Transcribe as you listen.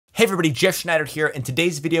Hey everybody, Jeff Schneider here. In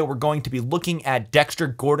today's video, we're going to be looking at Dexter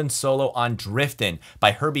Gordon's solo on Driftin'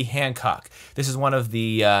 by Herbie Hancock. This is one of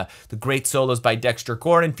the great solos by Dexter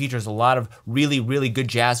Gordon. Features a lot of really good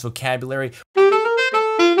jazz vocabulary.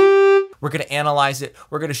 We're going to analyze it.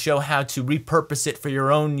 We're going to show how to repurpose it for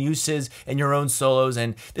your own uses and your own solos.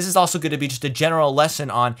 And this is also going to be just a general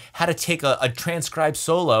lesson on how to take a transcribed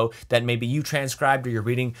solo that maybe you transcribed or you're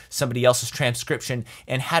reading somebody else's transcription,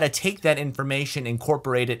 and how to take that information,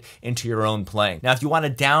 incorporate it into your own playing. Now, if you want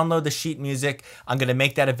to download the sheet music, I'm going to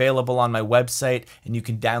make that available on my website, and you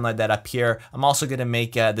can download that up here. I'm also going to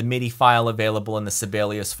make the MIDI file available and the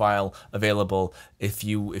Sibelius file available. If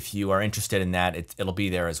you are interested in that, it'll be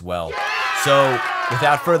there as well. So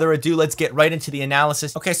without further ado, let's get right into the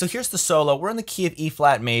analysis. Okay, so here's the solo. We're in the key of E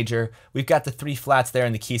flat major. We've got the 3 flats there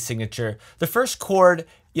in the key signature. The first chord,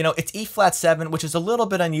 you know, it's E flat 7, which is a little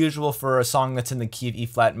bit unusual for a song that's in the key of E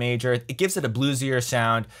flat major. It gives it a bluesier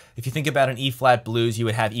sound. If you think about an E flat blues, you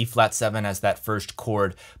would have E flat 7 as that first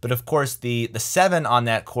chord. But of course, the 7 on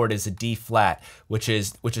that chord is a D flat, which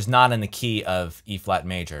is not in the key of E flat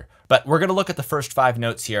major. But we're gonna look at the first 5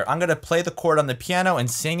 notes here. I'm gonna play the chord on the piano and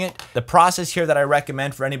sing it. The process here that I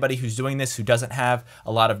recommend for anybody who's doing this who doesn't have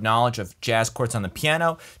a lot of knowledge of jazz chords on the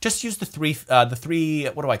piano, just use the three,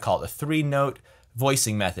 what do I call it? The 3-note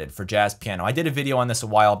voicing method for jazz piano. I did a video on this a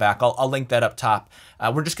while back. I'll link that up top.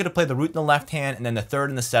 We're just gonna play the root in the left hand and then the 3rd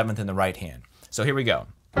and the 7th in the right hand. So here we go.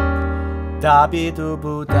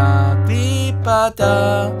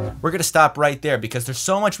 We're gonna stop right there because there's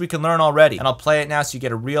so much we can learn already. And I'll play it now so you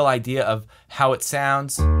get a real idea of how it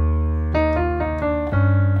sounds.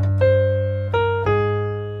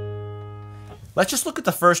 Let's just look at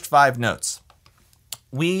the first 5 notes.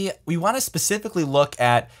 We want to specifically look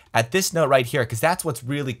at this note right here, because that's what's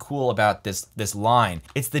really cool about this line.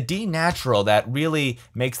 It's the D natural that really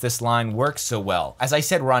makes this line work so well. As I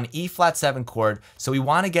said, we're on E flat 7 chord, so we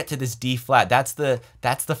want to get to this D flat. That's the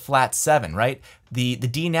flat 7, right? The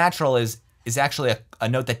D natural is actually a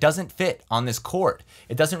note that doesn't fit on this chord.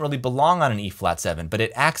 It doesn't really belong on an E flat 7, but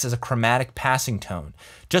it acts as a chromatic passing tone,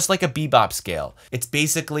 just like a bebop scale. It's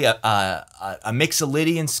basically a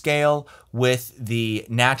mixolydian scale with the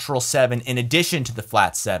natural 7 in addition to the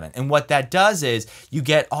flat 7. And what that does is you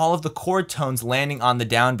get all of the chord tones landing on the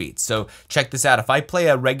downbeats. So check this out. If I play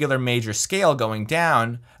a regular major scale going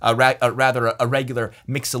down, rather a regular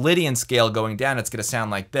mixolydian scale going down, it's gonna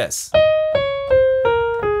sound like this.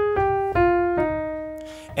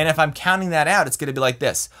 And if I'm counting that out, it's gonna be like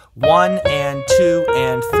this: 1 and 2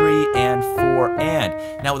 and 3 and 4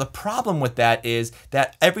 and. Now the problem with that is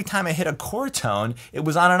that every time I hit a chord tone, it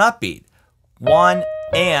was on an upbeat. 1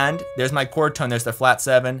 and, there's my chord tone, there's the flat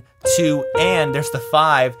 7. 2 and, there's the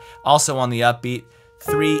 5, also on the upbeat.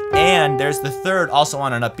 3 and, there's the 3rd, also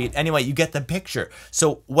on an upbeat. Anyway, you get the picture.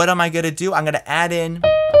 So what am I gonna do? I'm gonna add in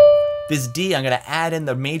this D, I'm gonna add in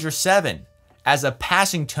the major 7 as a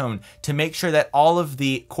passing tone to make sure that all of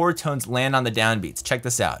the chord tones land on the downbeats. Check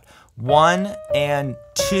this out. 1 and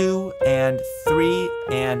 2 and 3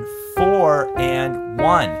 and 4 and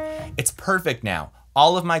 1. It's perfect now.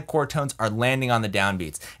 All of my chord tones are landing on the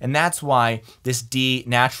downbeats. And that's why this D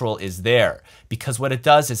natural is there. Because what it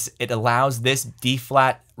does is it allows this D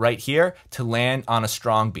flat right here to land on a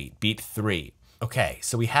strong beat, beat 3. Okay,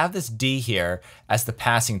 so we have this D here as the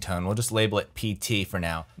passing tone. We'll just label it PT for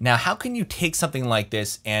now. Now, how can you take something like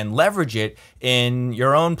this and leverage it in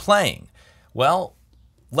your own playing? Well,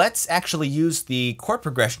 let's actually use the chord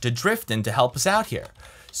progression to Driftin' to help us out here.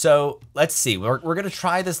 So let's see, we're gonna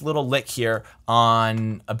try this little lick here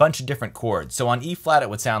on a bunch of different chords. So on E flat, it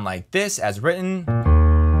would sound like this as written.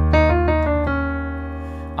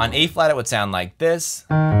 On A flat, it would sound like this.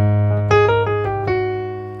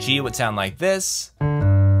 G would sound like this.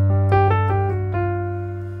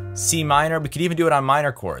 C minor, we could even do it on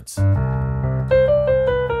minor chords.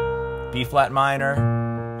 B flat minor.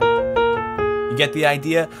 You get the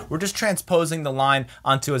idea? We're just transposing the line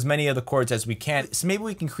onto as many of the chords as we can. So maybe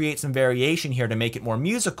we can create some variation here to make it more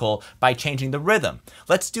musical by changing the rhythm.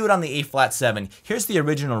 Let's do it on the A flat 7. Here's the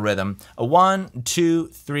original rhythm. A 1, 2,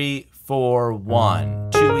 3, 4, 1.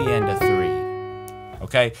 2E and a 3.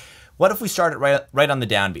 Okay? What if we start it right on the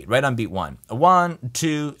downbeat, right on beat 1? A 1,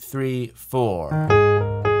 2, 3, 4.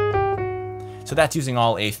 So that's using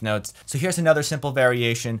all 8th notes. So here's another simple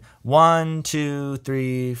variation. 1, 2,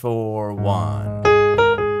 3, 4, 1.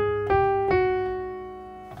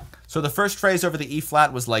 So the first phrase over the E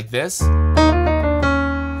flat was like this.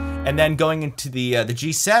 And then going into the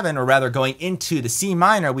G7, or rather going into the C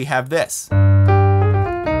minor, we have this.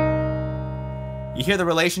 You hear the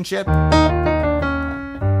relationship?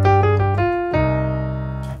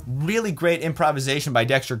 really great improvisation by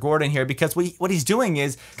Dexter Gordon here, because what he's doing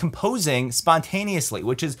is composing spontaneously,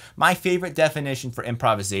 which is my favorite definition for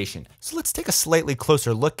improvisation. So let's take a slightly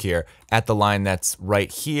closer look here at the line that's right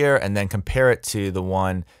here and then compare it to the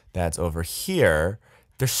one that's over here.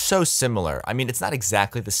 They're so similar. I mean, it's not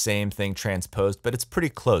exactly the same thing transposed, but it's pretty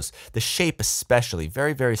close. The shape especially,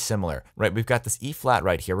 very, very similar, right? We've got this E flat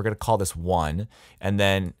right here. We're gonna call this 1, and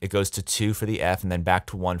then it goes to 2 for the F, and then back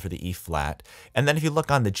to 1 for the E flat. And then if you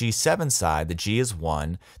look on the G7 side, the G is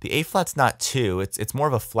 1. The A flat's not 2, it's more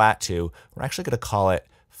of a flat 2. We're actually gonna call it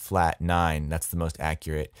flat 9. That's the most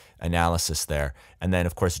accurate analysis there. And then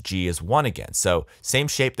of course G is 1 again. So same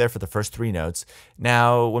shape there for the first 3 notes.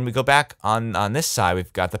 Now when we go back on this side,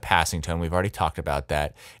 we've got the passing tone. We've already talked about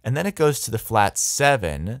that. And then it goes to the flat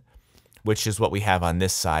 7, which is what we have on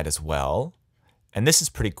this side as well. And this is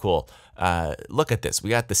pretty cool. Look at this. We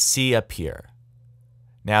got the C up here.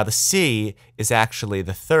 Now the C is actually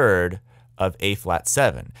the third of A flat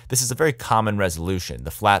 7. This is a very common resolution,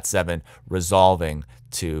 the flat 7 resolving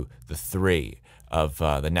to the 3 of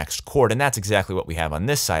the next chord, and that's exactly what we have on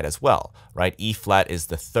this side as well, right? E flat is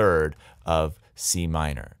the third of C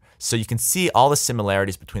minor. So you can see all the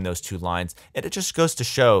similarities between those two lines, and it just goes to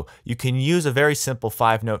show you can use a very simple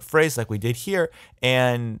 5-note phrase like we did here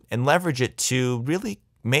and leverage it to really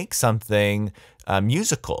make something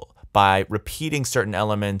musical by repeating certain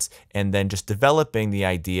elements and then just developing the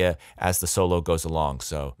idea as the solo goes along.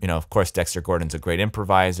 So, you know, of course, Dexter Gordon's a great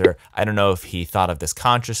improviser. I don't know if he thought of this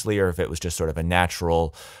consciously or if it was just sort of a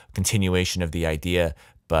natural continuation of the idea,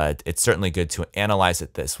 but it's certainly good to analyze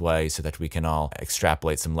it this way so that we can all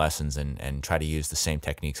extrapolate some lessons and try to use the same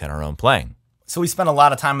techniques in our own playing. So we spent a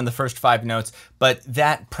lot of time in the first 5 notes, but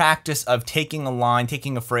that practice of taking a line,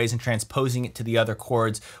 taking a phrase and transposing it to the other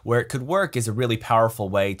chords where it could work is a really powerful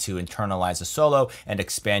way to internalize a solo and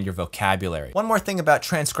expand your vocabulary. One more thing about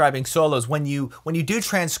transcribing solos, when you do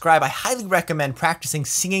transcribe, I highly recommend practicing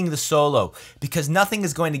singing the solo, because nothing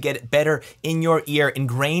is going to get it better in your ear,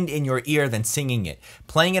 ingrained in your ear, than singing it.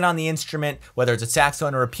 Playing it on the instrument, whether it's a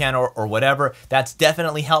saxophone or a piano or whatever, that's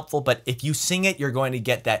definitely helpful, but if you sing it, you're going to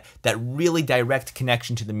get that really direct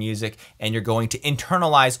connection to the music, and you're going to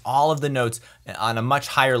internalize all of the notes on a much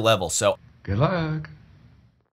higher level. So good luck.